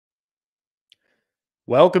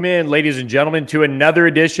Welcome in, ladies and gentlemen, to another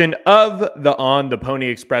edition of the On the Pony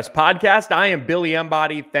Express podcast. I am Billy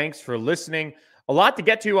Embody. Thanks for listening. A lot to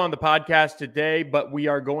get to on the podcast today, but we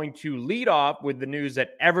are going to lead off with the news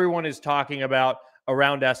that everyone is talking about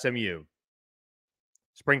around SMU.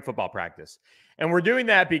 Spring football practice. And we're doing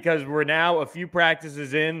that because we're now a few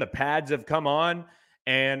practices in, the pads have come on,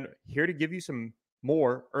 and here to give you some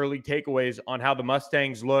more early takeaways on how the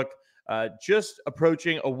Mustangs look. Just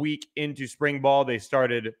approaching a week into spring ball. They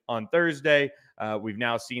started on Thursday. We've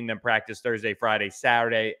now seen them practice Thursday, Friday,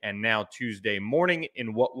 Saturday, and now Tuesday morning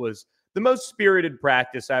in what was the most spirited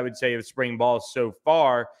practice, I would say, of spring ball so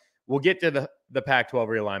far. We'll get to the Pac-12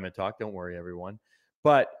 realignment talk. Don't worry, everyone.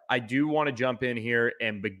 But I do want to jump in here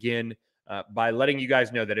and begin by letting you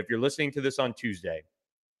guys know that if you're listening to this on Tuesday,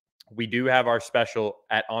 we do have our special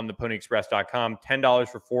at ontheponyexpress.com, $10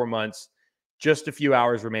 for 4 months. Just a few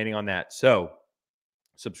hours remaining on that. So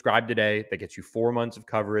subscribe today. That gets you 4 months of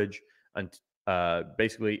coverage and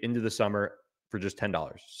basically into the summer for just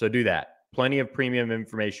 $10. So do that. Plenty of premium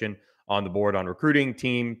information on the board on recruiting,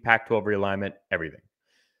 team, Pac-12 realignment, everything.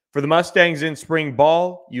 For the Mustangs in spring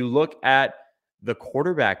ball, you look at the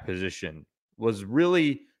quarterback position was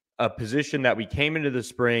really a position that we came into the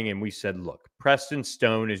spring and we said, look, Preston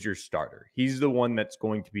Stone is your starter. He's the one that's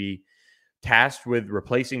going to be tasked with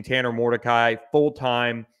replacing Tanner Mordecai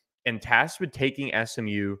full-time and tasked with taking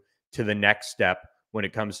SMU to the next step when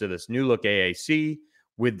it comes to this new look AAC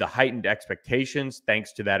with the heightened expectations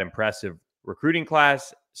thanks to that impressive recruiting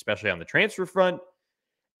class, especially on the transfer front.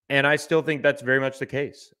 And I still think that's very much the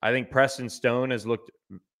case. I think Preston Stone has looked,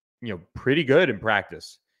 pretty good in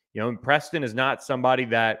practice. And Preston is not somebody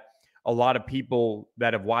that a lot of people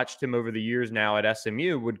that have watched him over the years now at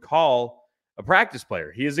SMU would call a practice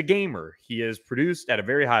player. He is a gamer. He has produced at a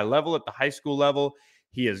very high level at the high school level.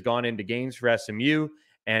 He has gone into games for SMU.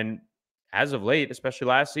 And as of late, especially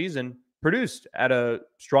last season, produced at a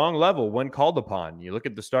strong level when called upon. You look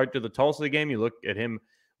at the start to the Tulsa game, you look at him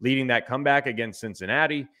leading that comeback against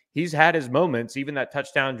Cincinnati. He's had his moments, even that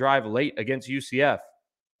touchdown drive late against UCF.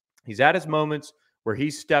 He's had his moments where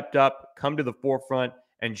he's stepped up, come to the forefront,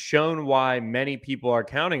 and shown why many people are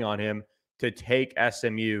counting on him to take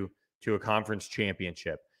SMU to a conference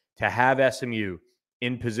championship, to have SMU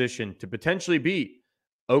in position to potentially beat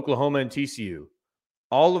Oklahoma and TCU.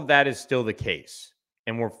 All of that is still the case.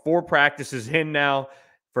 And we're 4 practices in now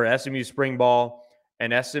for SMU spring ball,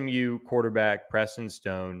 and SMU quarterback Preston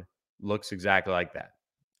Stone looks exactly like that.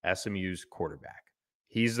 SMU's quarterback.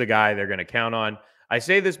 He's the guy they're going to count on. I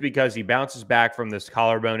say this because he bounces back from this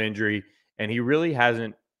collarbone injury, and he really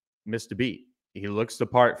hasn't missed a beat. He looks the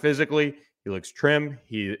part physically. He looks trim.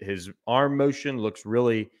 His arm motion looks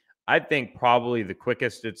really, I think, probably the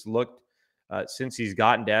quickest it's looked since he's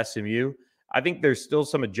gotten to SMU. I think there's still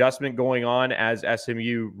some adjustment going on as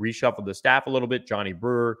SMU reshuffled the staff a little bit. Johnny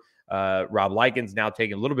Brewer, Rob Likens now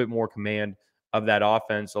taking a little bit more command of that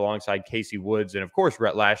offense alongside Casey Woods and, of course,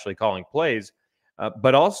 Rhett Lashley calling plays,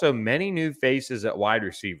 but also many new faces at wide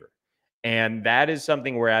receiver. And that is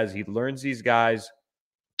something where as he learns these guys,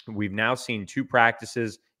 we've now seen 2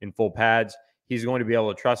 practices in full pads. He's going to be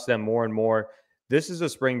able to trust them more and more. This is a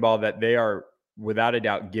spring ball that they are, without a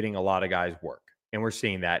doubt, getting a lot of guys work. And we're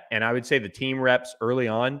seeing that. And I would say the team reps early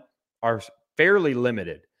on are fairly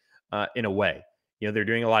limited in a way. They're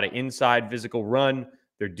doing a lot of inside physical run.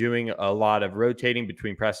 They're doing a lot of rotating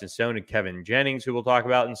between Preston Stone and Kevin Jennings, who we'll talk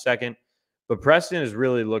about in a second. But Preston has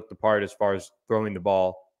really looked the part as far as throwing the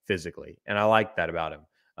ball physically. And I like that about him.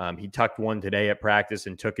 He tucked one today at practice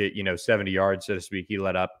and took it, 70 yards, so to speak. He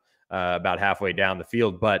let up about halfway down the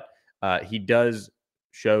field, but he does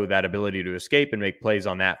show that ability to escape and make plays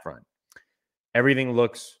on that front. Everything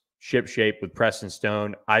looks ship-shape with Preston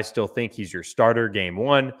Stone. I still think he's your starter game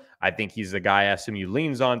 1. I think he's the guy SMU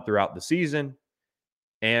leans on throughout the season,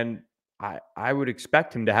 and I would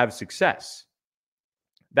expect him to have success.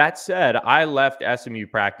 That said, I left SMU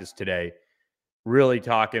practice today really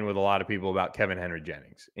talking with a lot of people about Kevin Henry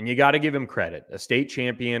Jennings. And you got to give him credit. A state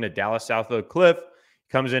champion at Dallas South Oak Cliff,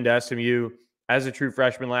 comes into SMU as a true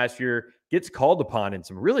freshman last year, gets called upon in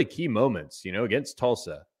some really key moments, against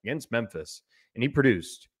Tulsa, against Memphis, and he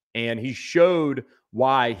produced. And he showed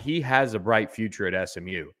why he has a bright future at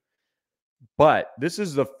SMU. But this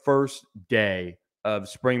is the first day of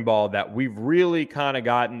spring ball that we've really kind of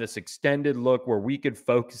gotten this extended look where we could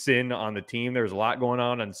focus in on the team. There was a lot going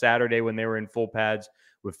on Saturday when they were in full pads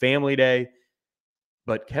with Family Day.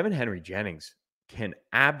 But Kevin Henry Jennings can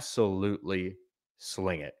absolutely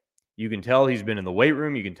sling it. You can tell he's been in the weight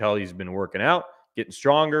room. You can tell he's been working out, getting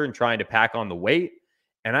stronger and trying to pack on the weight.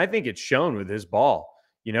 And I think it's shown with his ball.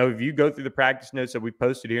 if you go through the practice notes that we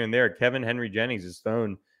posted here and there, Kevin Henry Jennings has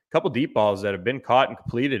thrown a couple deep balls that have been caught and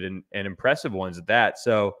completed, and impressive ones at that.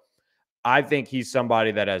 So I think he's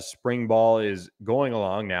somebody that, as spring ball is going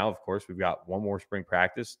along now, of course, we've got one more spring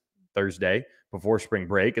practice Thursday before spring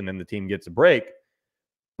break, and then the team gets a break.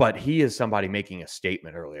 But he is somebody making a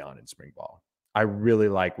statement early on in spring ball. I really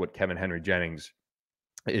like what Kevin Henry Jennings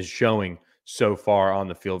is showing so far on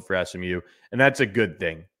the field for SMU, and that's a good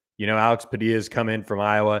thing. Alex Padilla's come in from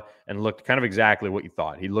Iowa and looked kind of exactly what you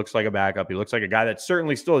thought. He looks like a backup. He looks like a guy that's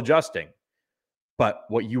certainly still adjusting. But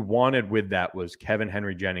what you wanted with that was Kevin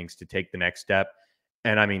Henry Jennings to take the next step.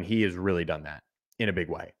 And I mean, he has really done that in a big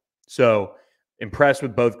way. So impressed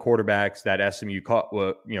with both quarterbacks that SMU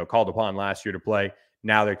called upon last year to play.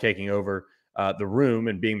 Now they're taking over the room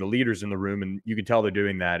and being the leaders in the room. And you can tell they're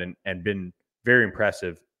doing that and been very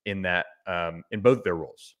impressive in that, in both their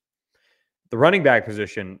roles. The running back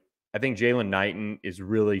position, I think Jalen Knighton is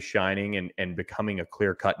really shining and becoming a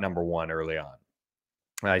clear-cut number one early on.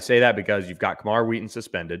 And I say that because you've got Kamar Wheaton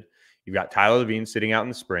suspended. You've got Tyler Levine sitting out in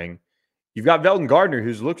the spring. You've got Velton Gardner,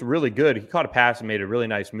 who's looked really good. He caught a pass and made a really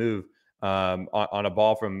nice move on a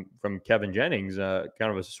ball from Kevin Jennings,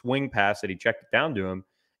 kind of a swing pass that he checked it down to him.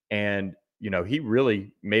 And, he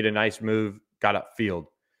really made a nice move, got upfield.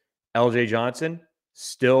 LJ Johnson,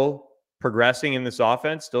 still progressing in this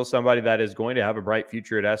offense, still somebody that is going to have a bright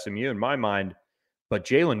future at SMU in my mind. But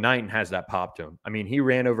Jalen Knighton has that pop to him. I mean, he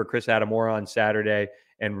ran over Chris Adamora on Saturday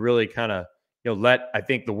and really kind of, let, I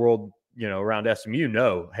think, the world, around SMU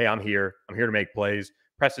know, hey, I'm here. I'm here to make plays.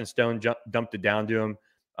 Preston Stone dumped it down to him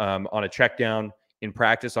on a check down in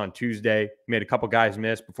practice on Tuesday. He made a couple guys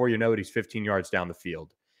miss. Before you know it, he's 15 yards down the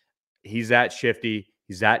field. He's that shifty.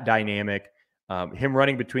 He's that dynamic. Him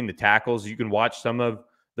running between the tackles, you can watch some of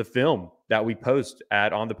the film that we post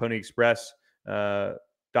at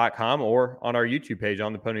ontheponyexpress.com or on our YouTube page,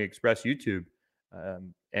 On the Pony Express YouTube.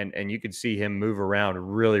 And you can see him move around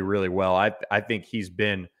really, really well. I think he's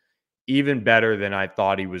been even better than I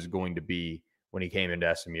thought he was going to be when he came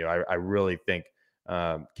into SMU. I really think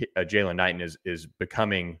Jalen Knighton is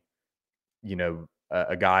becoming,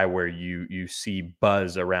 a guy where you see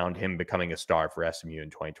buzz around him becoming a star for SMU in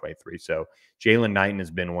 2023. So Jalen Knighton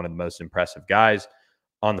has been one of the most impressive guys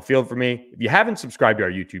on the field for me. If you haven't subscribed to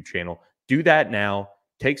our YouTube channel, do that now.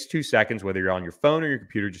 Takes 2 seconds, whether you're on your phone or your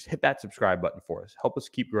computer. Just hit that subscribe button for us. Help us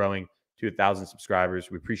keep growing to 1,000 subscribers.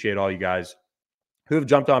 We appreciate all you guys who have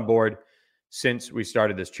jumped on board since we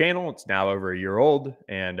started this channel. It's now over a year old,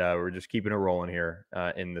 and we're just keeping it rolling here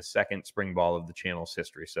in the second spring ball of the channel's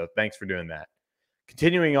history. So thanks for doing that.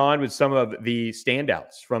 Continuing on with some of the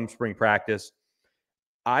standouts from spring practice,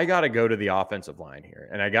 I got to go to the offensive line here,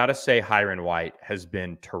 and I got to say Hiron White has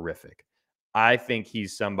been terrific. I think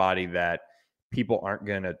he's somebody that people aren't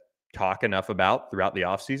going to talk enough about throughout the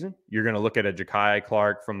offseason. You're going to look at a Ja'Kai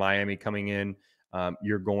Clark from Miami coming in.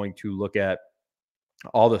 You're going to look at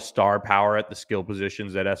all the star power at the skill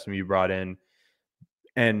positions that SMU brought in.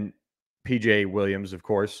 And PJ Williams, of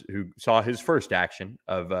course, who saw his first action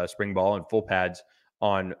of spring ball in full pads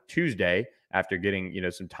on Tuesday after getting,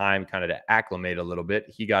 some time kind of to acclimate a little bit.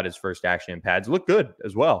 He got his first action in pads. Looked good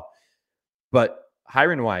as well. But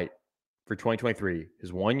Hiron White, for 2023,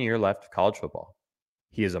 is 1 year left of college football.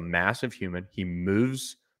 He is a massive human. He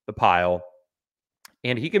moves the pile,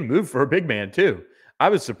 and he can move for a big man too. I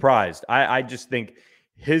was surprised. I just think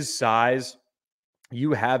his size,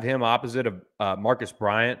 you have him opposite of Marcus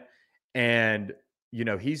Bryant, and,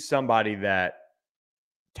 he's somebody that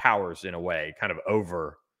towers in a way kind of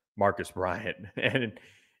over Marcus Bryant. And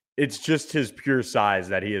it's just his pure size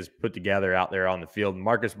that he has put together out there on the field.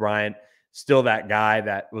 Marcus Bryant, still that guy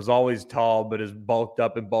that was always tall, but is bulked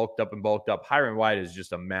up and bulked up and bulked up. Hiron White is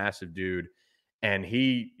just a massive dude. And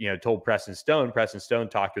he, told Preston Stone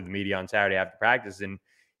talked to the media on Saturday after practice, and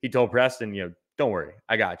he told Preston, don't worry,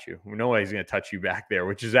 I got you. Nobody's going to touch you back there,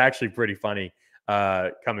 which is actually pretty funny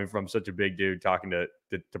coming from such a big dude talking to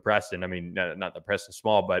Preston. I mean, not that Preston's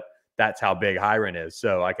small, but that's how big Hiron is.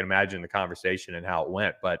 So I can imagine the conversation and how it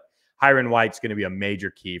went. But Hiron White's going to be a major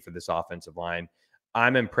key for this offensive line.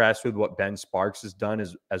 I'm impressed with what Ben Sparks has done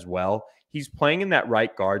as well. He's playing in that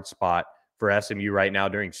right guard spot for SMU right now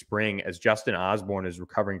during spring as Justin Osborne is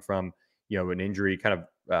recovering from, an injury, kind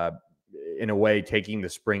of in a way taking the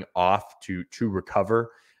spring off to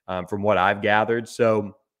recover from what I've gathered.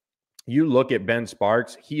 So you look at Ben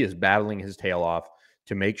Sparks, he is battling his tail off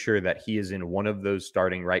to make sure that he is in one of those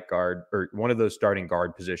starting right guard or one of those starting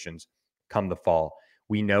guard positions come the fall.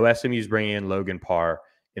 We know SMU's bringing in Logan Parr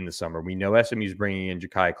in the summer. We know SMU's bringing in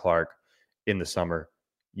Ja'Kai Clark in the summer.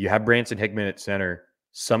 You have Branson Hickman at center.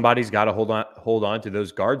 somebody's got to hold on to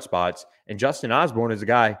those guard spots. And Justin Osborne is a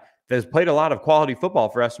guy that has played a lot of quality football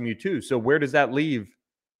for SMU too. So where does that leave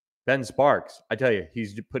Ben Sparks? I tell you,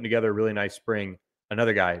 he's putting together a really nice spring.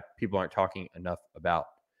 Another guy people aren't talking enough about.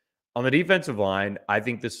 On the defensive line, I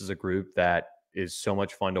think this is a group that is so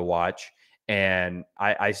much fun to watch. And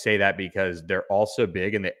I say that because they're all so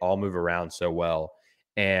big and they all move around so well.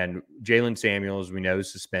 And Jalen Samuels, we know,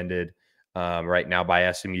 is suspended right now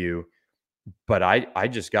by SMU. But I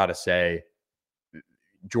just got to say,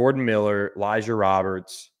 Jordan Miller, Elijah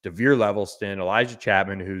Roberts, Devere Levelston, Elijah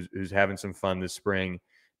Chapman, who's having some fun this spring,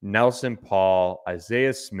 Nelson Paul,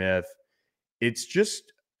 Isaiah Smith. It's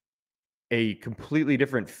just a completely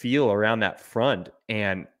different feel around that front.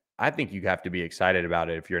 And I think you have to be excited about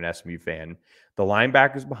it if you're an SMU fan. The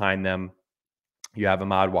linebackers behind them, you have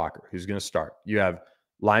Ahmad Walker, who's going to start. You have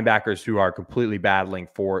linebackers who are completely battling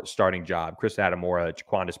for starting job. Chris Adamora,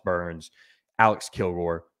 Jaquandis Burns, Alex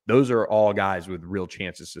Kilgore. Those are all guys with real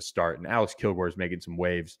chances to start. And Alex Kilgore is making some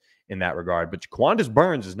waves in that regard. But Jaquandis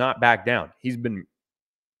Burns is not back down. He's been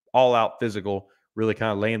all out physical, really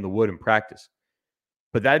kind of laying the wood in practice.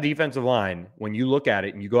 But that defensive line, when you look at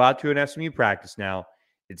it and you go out to an SMU practice now,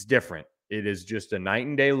 it's different. It is just a night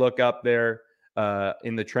and day look up there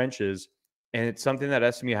in the trenches. And it's something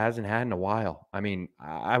that SMU hasn't had in a while. I mean,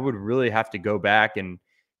 I would really have to go back and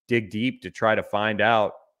dig deep to try to find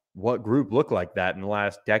out what group looked like that in the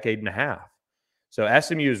last decade and a half. So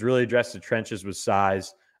SMU has really addressed the trenches with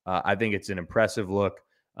size. I think it's an impressive look.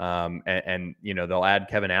 And you know, they'll add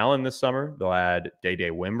Kevin Allen this summer. They'll add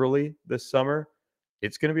Day-Day Wimberly this summer.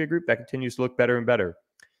 It's going to be a group that continues to look better and better.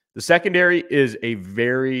 The secondary is a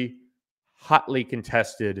very hotly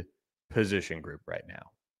contested position group right now.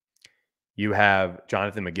 You have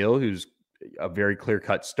Jonathan McGill, who's a very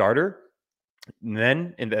clear-cut starter. And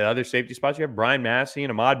then in the other safety spots, you have Brian Massey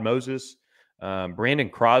and Ahmad Moses, Brandon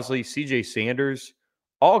Crosley, CJ Sanders,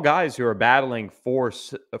 all guys who are battling for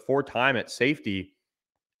time at safety.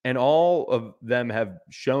 And all of them have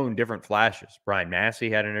shown different flashes. Brian Massey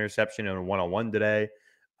had an interception in a one-on-one today.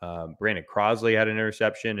 Brandon Crosley had an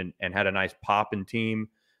interception and had a nice pop-in team.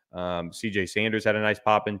 CJ Sanders had a nice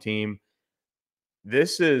pop-in team.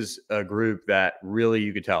 This is a group that really,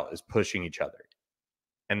 you could tell, is pushing each other.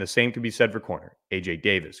 And the same can be said for corner. AJ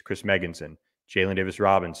Davis, Chris Megginson, Jalen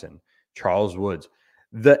Davis-Robinson, Charles Woods.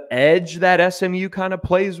 The edge that SMU kind of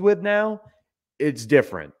plays with now, it's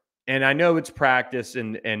different. And I know it's practice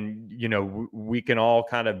and you know, we can all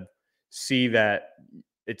kind of see that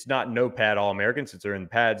it's not no pad All-American since they're in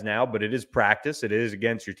pads now, but it is practice. It is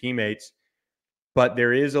against your teammates. But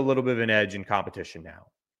there is a little bit of an edge in competition now.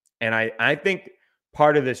 And I think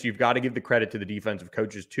part of this, you've got to give the credit to the defensive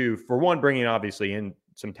coaches too. For one, bringing obviously in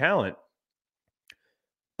some talent.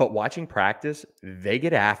 But watching practice, they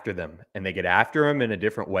get after them. And they get after them in a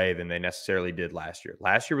different way than they necessarily did last year.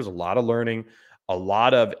 Last year was a lot of learning.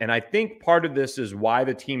 And I think part of this is why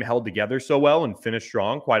the team held together so well and finished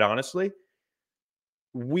strong, quite honestly.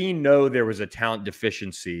 We know there was a talent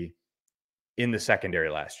deficiency in the secondary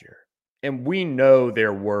last year. And we know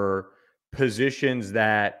there were positions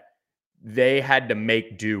that they had to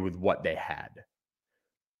make do with what they had.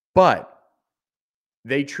 But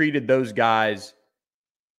they treated those guys,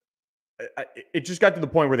 it just got to the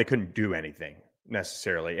point where they couldn't do anything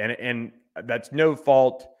necessarily. And that's no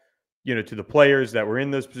fault, you know, to the players that were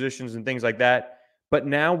in those positions and things like that. But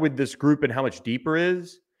now with this group and how much deeper it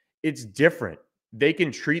is, it's different. They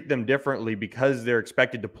can treat them differently because they're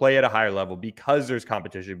expected to play at a higher level, because there's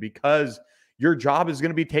competition, because your job is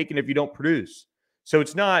going to be taken if you don't produce. So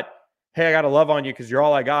it's not, hey, I got to love on you because you're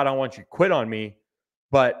all I got. I don't want you to quit on me.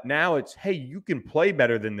 But now it's, hey, you can play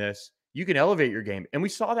better than this. You can elevate your game. And we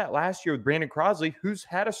saw that last year with Brandon Crosley, who's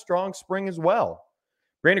had a strong spring as well.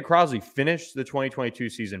 Brandon Crosley finished the 2022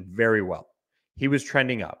 season very well. He was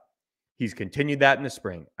trending up. He's continued that in the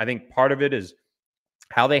spring. I think part of it is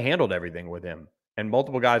how they handled everything with him and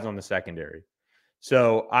multiple guys on the secondary.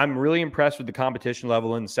 So I'm really impressed with the competition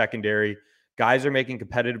level in the secondary. Guys are making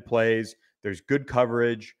competitive plays. There's good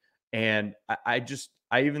coverage. And I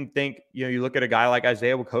even think, you know, you look at a guy like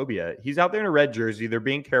Isaiah Wacobia, he's out there in a red jersey. They're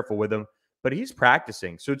being careful with him, but he's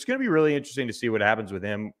practicing. So it's going to be really interesting to see what happens with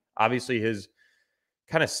him. Obviously, his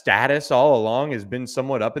kind of status all along has been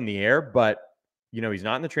somewhat up in the air, but, you know, he's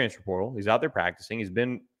not in the transfer portal. He's out there practicing. He's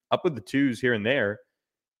been up with the twos here and there.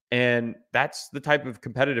 And that's the type of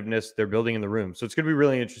competitiveness they're building in the room. So it's going to be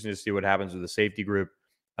really interesting to see what happens with the safety group,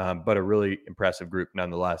 but a really impressive group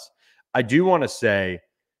nonetheless. I do want to say,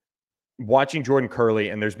 watching Jordan Curley,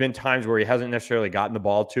 and there's been times where he hasn't necessarily gotten the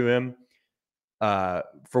ball to him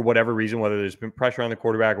for whatever reason, whether there's been pressure on the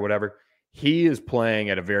quarterback or whatever, he is playing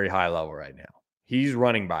at a very high level right now. he's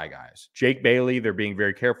running by guys. Jake Bailey, they're being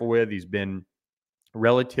very careful with. He's been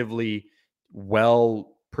relatively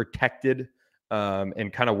well protected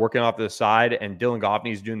and kind of working off to the side. And Dylan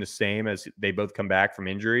Goffney's doing the same as they both come back from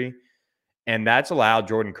injury. And that's allowed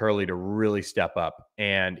Jordan Curley to really step up.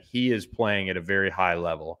 And he is playing at a very high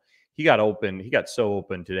level. He got open. He got so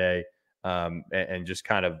open today and just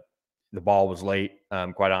kind of the ball was late,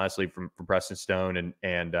 quite honestly, from Preston Stone.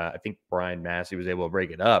 And I think Brian Massey was able to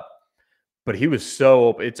break it up. But he was so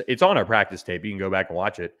open. It's on our practice tape. You can go back and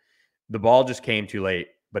watch it. The ball just came too late,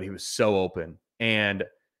 but he was so open. And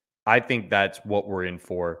I think that's what we're in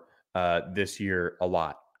for this year a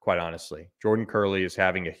lot, quite honestly. Jordan Curley is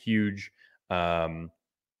having a huge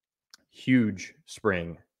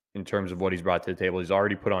spring in terms of what he's brought to the table. He's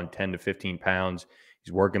already put on 10 to 15 pounds.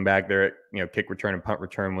 He's working back there at, kick return and punt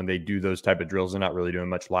return when they do those type of drills. They're not really doing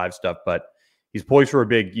much live stuff, but he's poised for a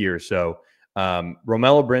big year. So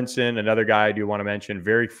Romello Brinson, another guy I do want to mention,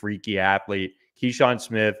 very freaky athlete. Keyshawn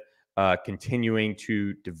Smith, continuing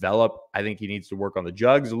to develop. I think he needs to work on the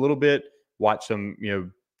jugs a little bit, watch some,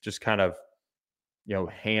 just kind of,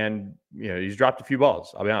 he's dropped a few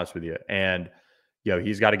balls, I'll be honest with you. And,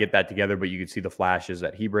 he's got to get that together, but you can see the flashes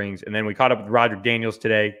that he brings. And then we caught up with Roderick Daniels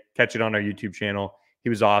today. Catch it on our YouTube channel. He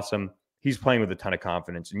was awesome. He's playing with a ton of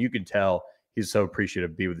confidence, and you can tell he's so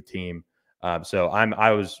appreciative to be with the team. So I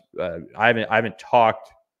haven't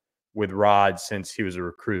talked with Rod since he was a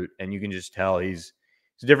recruit, and you can just tell he's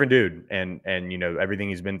a different dude. And everything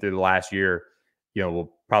he's been through the last year,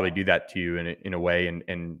 will probably do that to you in a way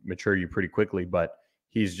and mature you pretty quickly. But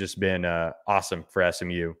he's just been awesome for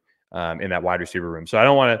SMU in that wide receiver room. So I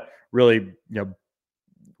don't want to really,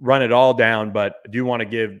 run it all down, but I do want to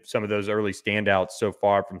give some of those early standouts so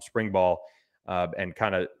far from spring ball and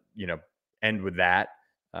kind of, end with that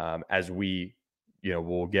as we,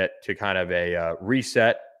 we'll get to kind of a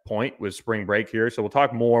reset point with spring break here. So we'll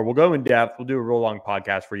talk more. We'll go in depth. We'll do a real long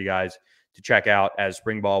podcast for you guys to check out as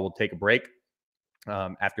spring ball will take a break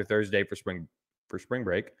after Thursday for spring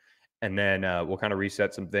break. And then we'll kind of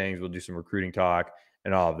reset some things. We'll do some recruiting talk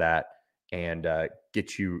and all of that, and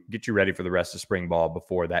get you ready for the rest of spring ball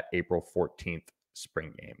before that April 14th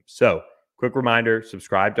spring game. So quick reminder,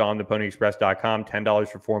 subscribe to ontheponyexpress.com, $10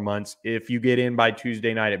 for 4 months if you get in by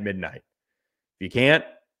Tuesday night at midnight. If you can't,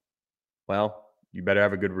 well, you better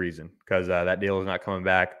have a good reason, because that deal is not coming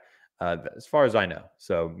back as far as I know.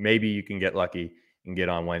 So maybe you can get lucky and get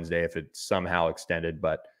on Wednesday if it's somehow extended.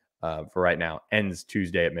 But for right now, ends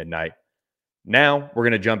Tuesday at midnight. Now we're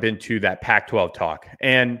going to jump into that Pac-12 talk.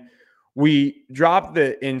 And we dropped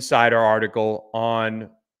the insider article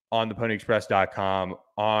on theponyexpress.com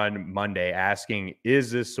on Monday asking,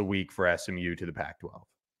 is this a week for SMU to the Pac-12?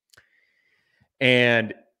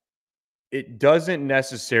 And it doesn't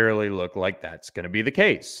necessarily look like that's going to be the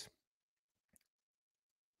case.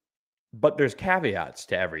 But there's caveats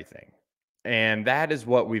to everything. And that is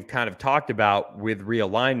what we've kind of talked about with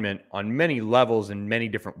realignment on many levels in many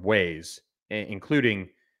different ways, including,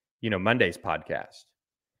 Monday's podcast.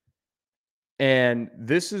 And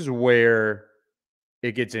this is where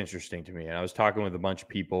it gets interesting to me. And I was talking with a bunch of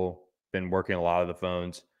people, been working a lot of the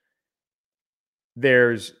phones.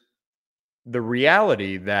 There's the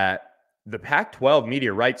reality that the Pac-12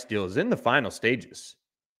 media rights deal is in the final stages.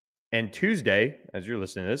 And Tuesday, as you're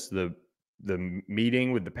listening to this, the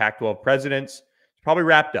meeting with the Pac-12 presidents is probably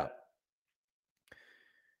wrapped up.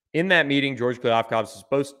 In that meeting, George Kliavkoff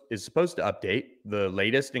is supposed to update the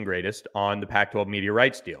latest and greatest on the Pac-12 media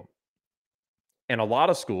rights deal. And a lot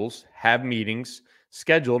of schools have meetings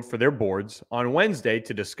scheduled for their boards on Wednesday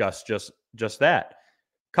to discuss just that.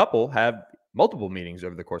 A couple have multiple meetings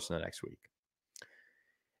over the course of the next week.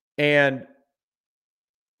 And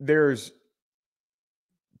there's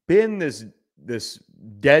been this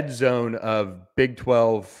dead zone of Big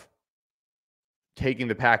 12 taking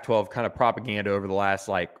the Pac-12 kind of propaganda over the last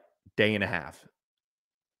day and a half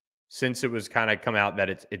since it was kind of come out that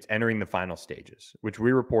it's entering the final stages, which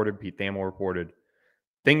we reported, Pete Thamel reported.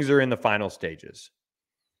 Things are in the final stages.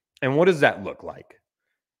 And what does that look like?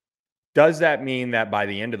 Does that mean that by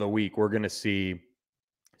the end of the week, we're going to see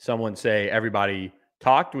someone say everybody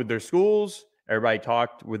talked with their schools, everybody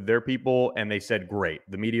talked with their people, and they said, great,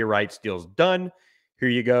 the media rights deal's done. Here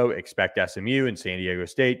you go. Expect SMU and San Diego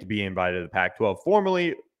State to be invited to the Pac-12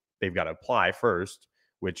 formally. They've got to apply first,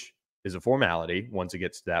 which is a formality once it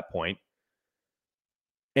gets to that point.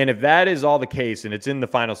 And if that is all the case and it's in the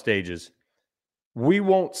final stages, we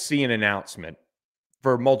won't see an announcement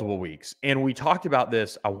for multiple weeks. And we talked about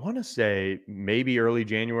this, I want to say maybe early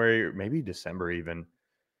January or maybe December even.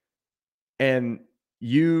 And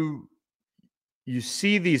you you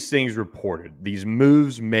see these things reported, these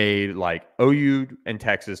moves made like OU and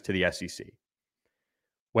Texas to the SEC.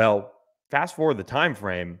 Well, fast forward the time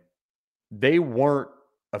frame, they weren't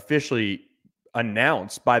officially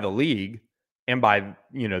announced by the league and by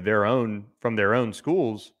their own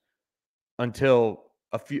schools until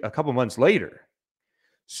a couple months later.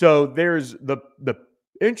 So there's the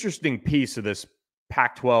interesting piece of this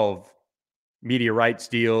Pac-12 media rights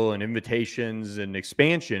deal and invitations and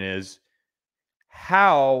expansion is,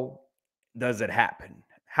 how does it happen?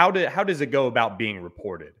 How does it go about being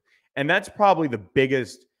reported? And that's probably the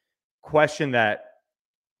biggest question that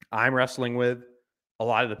I'm wrestling with. A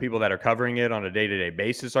lot of the people that are covering it on a day-to-day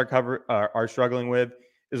basis are struggling with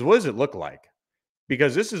is, what does it look like?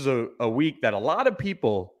 Because this is a week that a lot of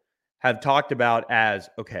people have talked about as,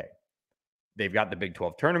 okay, they've got the Big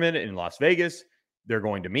 12 tournament in Las Vegas. They're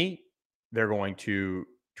going to meet. They're going to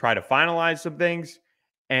try to finalize some things,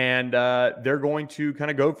 and they're going to kind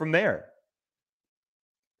of go from there.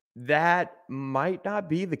 That might not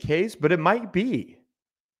be the case, but it might be.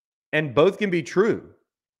 And both can be true.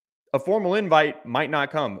 A formal invite might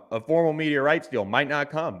not come. A formal media rights deal might not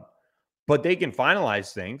come. But they can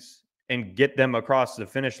finalize things and get them across the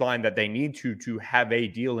finish line that they need to have a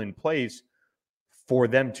deal in place for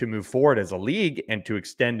them to move forward as a league and to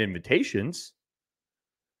extend invitations.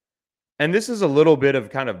 And this is a little bit of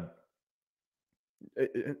kind of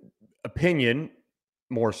opinion,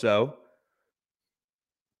 more so.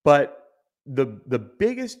 But the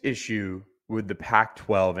biggest issue with the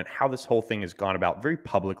Pac-12 and how this whole thing has gone about very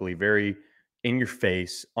publicly, very in your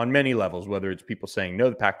face on many levels, whether it's people saying, no,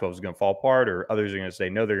 the Pac-12 is going to fall apart, or others are going to say,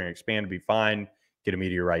 no, they're going to expand to be fine, get a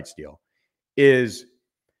media rights deal, is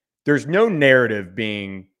there's no narrative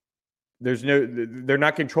being, they're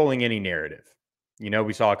not controlling any narrative.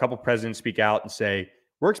 We saw a couple presidents speak out and say,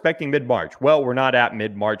 we're expecting mid-March. Well, we're not at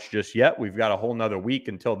mid-March just yet. We've got a whole nother week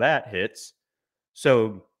until that hits.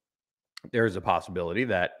 So there's a possibility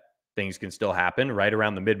that things can still happen right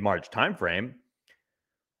around the mid-March timeframe.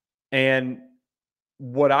 And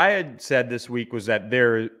what I had said this week was that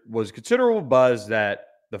there was considerable buzz that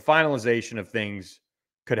the finalization of things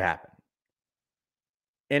could happen.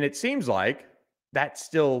 And it seems like that's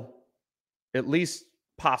still at least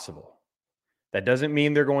possible. That doesn't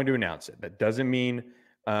mean they're going to announce it. That doesn't mean,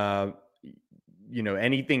 anything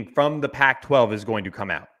from the Pac-12 is going to come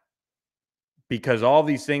out, because all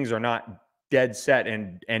these things are not dead set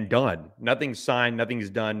and done. Nothing's signed, nothing's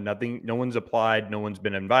done, no one's applied, no one's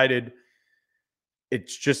been invited.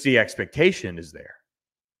 It's just the expectation is there.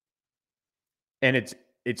 And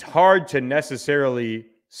it's hard to necessarily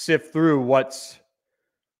sift through what's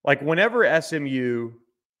like, whenever SMU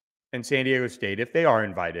and San Diego State, if they are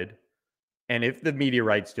invited and if the media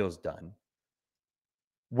rights deal is done,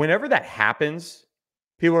 whenever that happens,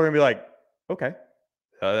 people are going to be like, okay,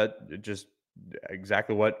 just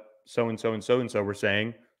exactly what so-and-so and so-and-so were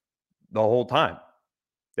saying the whole time.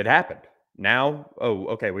 That happened. Now,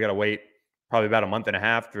 okay, we got to wait probably about a month and a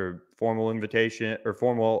half for formal invitation or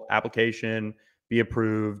formal application be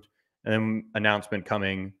approved, and then announcement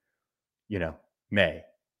coming, May.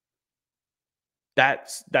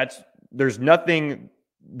 There's nothing.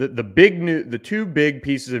 The two big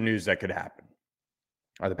pieces of news that could happen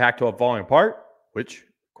are the Pac-12 falling apart, which,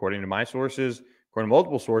 according to my sources, according to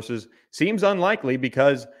multiple sources, seems unlikely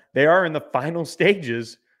because they are in the final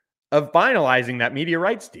stages of finalizing that media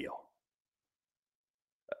rights deal.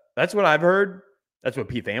 That's what I've heard. That's what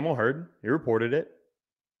Pete Thamel heard. He reported it.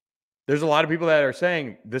 There's a lot of people that are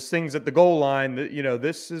saying this thing's at the goal line, that,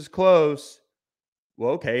 this is close.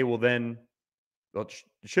 Well, okay, then it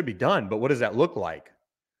should be done. But what does that look like?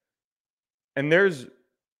 And there's,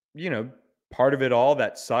 part of it all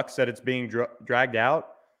that sucks that it's being dragged out.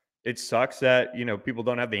 It sucks that, people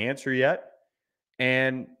don't have the answer yet.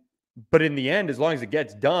 But in the end, as long as it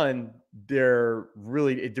gets done, it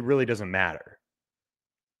really doesn't matter.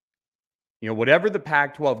 Whatever the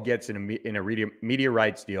Pac-12 gets in a media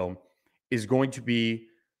rights deal is going to be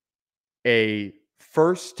a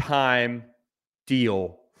first-time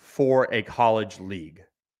deal for a college league.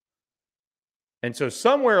 And so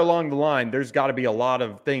somewhere along the line, there's got to be a lot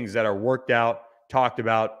of things that are worked out, talked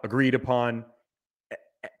about, agreed upon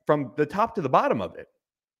from the top to the bottom of it.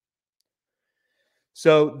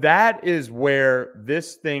 So that is where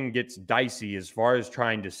this thing gets dicey as far as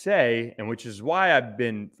trying to say, and which is why I've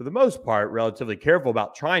been, for the most part, relatively careful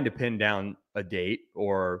about trying to pin down a date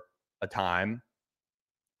or a time,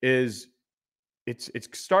 is it's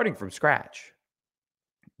starting from scratch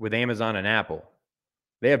with Amazon and Apple.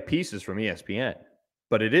 They have pieces from ESPN,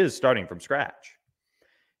 but it is starting from scratch.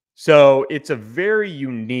 So it's a very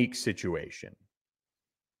unique situation.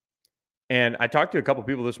 And I talked to a couple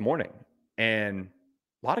people this morning, and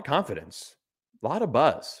a lot of confidence, a lot of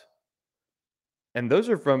buzz. And those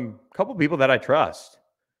are from a couple people that I trust.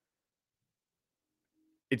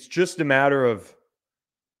 It's just a matter of,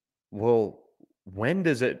 well, when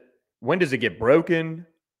does it get broken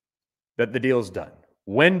that the deal's done?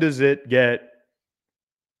 When does it get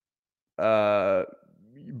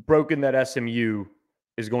broken that SMU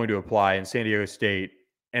is going to apply in San Diego State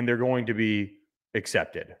and they're going to be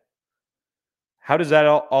accepted? How does that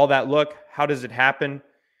all that look? How does it happen?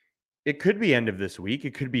 It could be end of this week.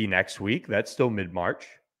 It could be next week. That's still mid-March.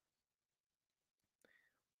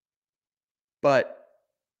 But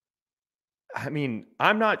I mean,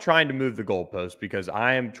 I'm not trying to move the goalpost, because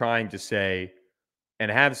I am trying to say, and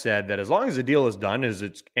have said, that as long as the deal is done,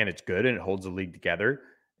 it's good and it holds the league together,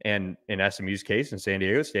 and in SMU's case, in San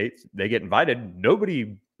Diego State, they get invited,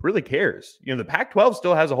 nobody really cares. The Pac-12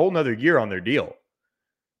 still has a whole nother year on their deal.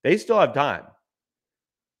 They still have time.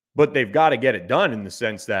 But they've got to get it done, in the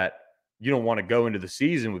sense that you don't want to go into the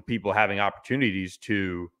season with people having opportunities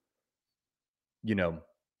to,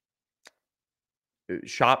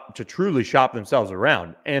 truly shop themselves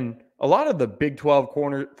around. And a lot of the Big 12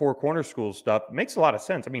 four corner school stuff makes a lot of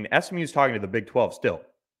sense. I mean, SMU is talking to the Big 12 still.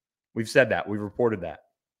 We've said that. We've reported that.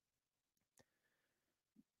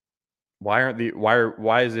 Why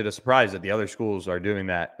is it a surprise that the other schools are doing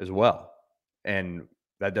that as well? And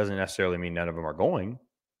that doesn't necessarily mean none of them are going.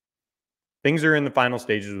 Things are in the final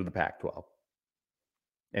stages with the Pac-12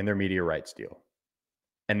 and their media rights deal.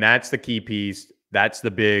 And that's the key piece. That's the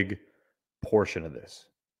big portion of this.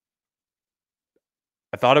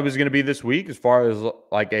 I thought it was going to be this week, as far as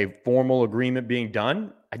like a formal agreement being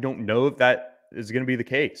done. I don't know if that is going to be the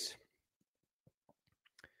case.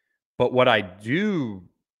 But what I do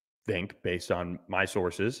think, based on my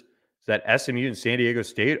sources, is that SMU and San Diego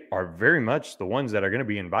State are very much the ones that are going to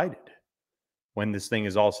be invited when this thing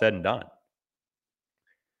is all said and done.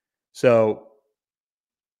 So,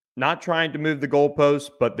 not trying to move the goalposts,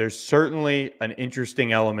 but there's certainly an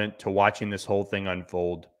interesting element to watching this whole thing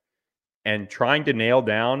unfold. And trying to nail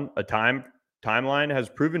down a timeline has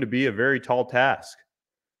proven to be a very tall task.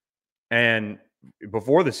 And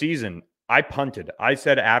before the season, I punted. I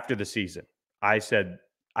said after the season, I said,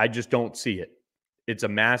 I just don't see it. It's a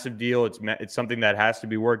massive deal. It's something that has to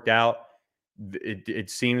be worked out. It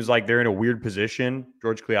seems like they're in a weird position.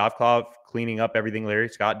 George Kliavkoff cleaning up everything Larry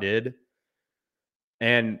Scott did.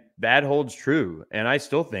 And that holds true. And I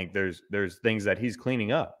still think there's things that he's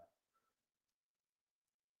cleaning up.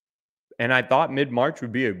 And I thought mid-March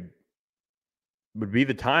would be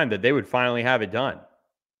the time that they would finally have it done.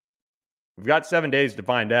 We've got 7 days to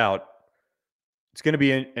find out. It's going to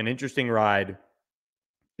be an interesting ride.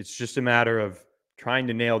 It's just a matter of trying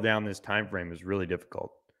to nail down this time frame is really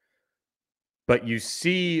difficult. But you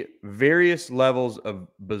see various levels of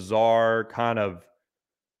bizarre kind of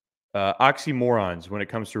oxymorons when it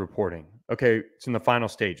comes to reporting. Okay, it's in the final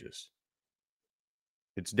stages.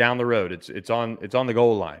 It's down the road. It's on the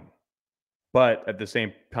goal line. But at the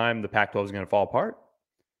same time, the Pac-12 is going to fall apart.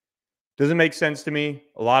 Doesn't make sense to me.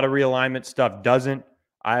 A lot of realignment stuff doesn't.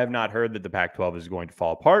 I have not heard that the Pac-12 is going to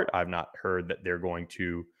fall apart. I've not heard that they're going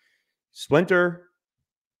to splinter.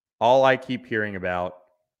 All I keep hearing about,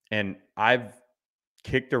 and I've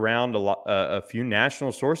kicked around a few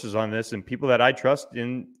national sources on this and people that I trust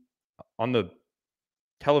on the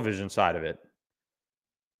television side of it.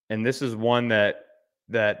 And this is one that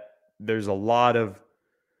there's a lot of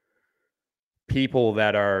people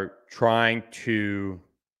that are trying to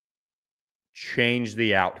change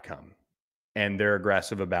the outcome, and they're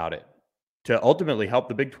aggressive about it to ultimately help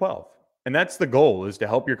the Big 12. And that's the goal, is to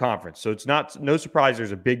help your conference. So it's no surprise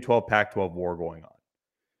there's a Big 12, Pac-12 war going on.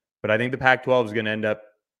 But I think the Pac-12 is going to end up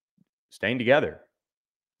staying together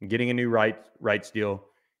and getting a new rights deal,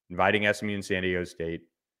 inviting SMU and San Diego State.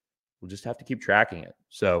 We'll just have to keep tracking it.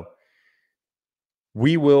 So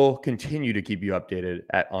we will continue to keep you updated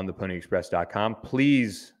at ontheponyexpress.com.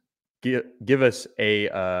 Please give us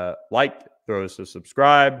a like, throw us a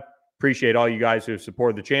subscribe. Appreciate all you guys who have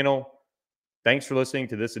supported the channel. Thanks for listening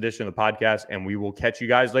to this edition of the podcast, and we will catch you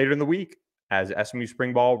guys later in the week as SMU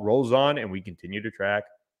Spring Ball rolls on and we continue to track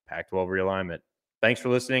Pac-12 realignment. Thanks for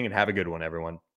listening, and have a good one, everyone.